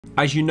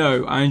As you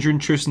know, Andrew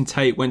and Tristan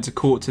Tate went to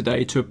court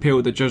today to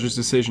appeal the judge's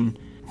decision.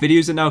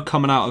 Videos are now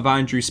coming out of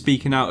Andrew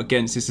speaking out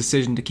against his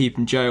decision to keep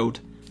him jailed.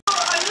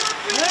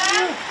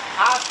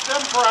 Ask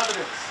them for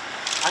evidence,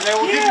 and they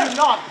will give you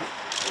none,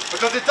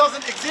 because it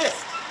doesn't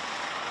exist.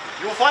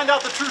 You will find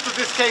out the truth of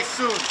this case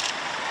soon.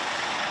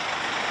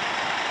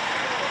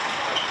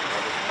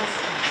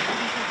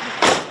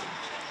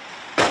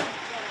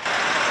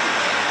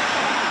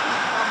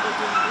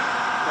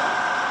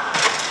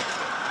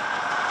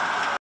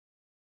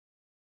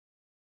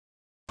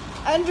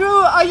 Andrew,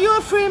 are you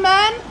a free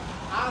man?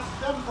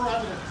 Ask them for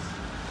evidence,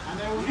 and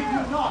they will give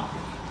you none,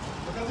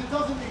 because it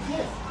doesn't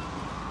exist.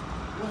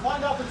 You'll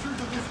find out the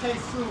truth of this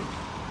case soon.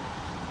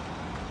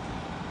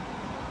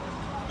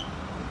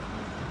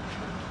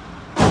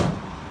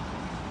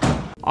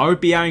 I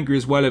would be angry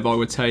as well if I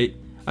were Tate.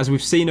 As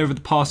we've seen over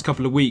the past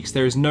couple of weeks,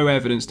 there is no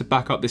evidence to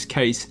back up this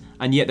case,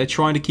 and yet they're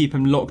trying to keep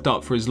him locked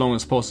up for as long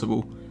as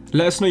possible.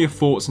 Let us know your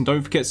thoughts and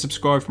don't forget to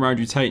subscribe for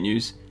Andrew Tate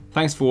news.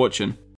 Thanks for watching.